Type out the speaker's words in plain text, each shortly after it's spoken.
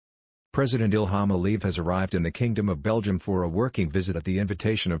President Ilham Aliyev has arrived in the Kingdom of Belgium for a working visit at the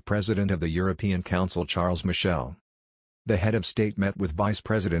invitation of President of the European Council Charles Michel. The head of state met with Vice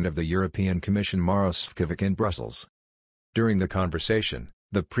President of the European Commission Maroš Šefčovič in Brussels. During the conversation,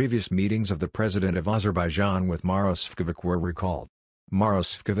 the previous meetings of the President of Azerbaijan with Maroš Šefčovič were recalled.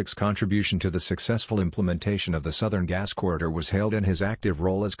 Maroš Šefčovič's contribution to the successful implementation of the Southern Gas Corridor was hailed, and his active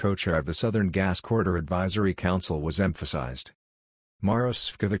role as co-chair of the Southern Gas Corridor Advisory Council was emphasized.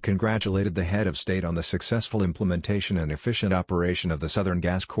 Maroš Šefčovič congratulated the head of state on the successful implementation and efficient operation of the Southern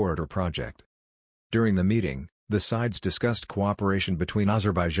Gas Corridor project. During the meeting, the sides discussed cooperation between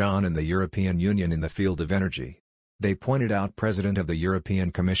Azerbaijan and the European Union in the field of energy. They pointed out President of the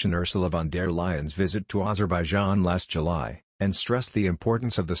European Commission Ursula von der Leyen's visit to Azerbaijan last July, and stressed the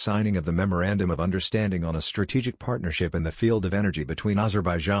importance of the signing of the Memorandum of Understanding on a strategic partnership in the field of energy between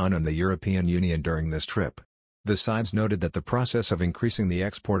Azerbaijan and the European Union during this trip. The sides noted that the process of increasing the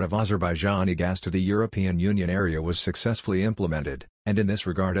export of Azerbaijani gas to the European Union area was successfully implemented, and in this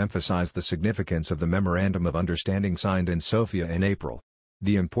regard emphasized the significance of the Memorandum of Understanding signed in Sofia in April.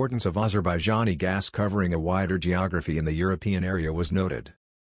 The importance of Azerbaijani gas covering a wider geography in the European area was noted.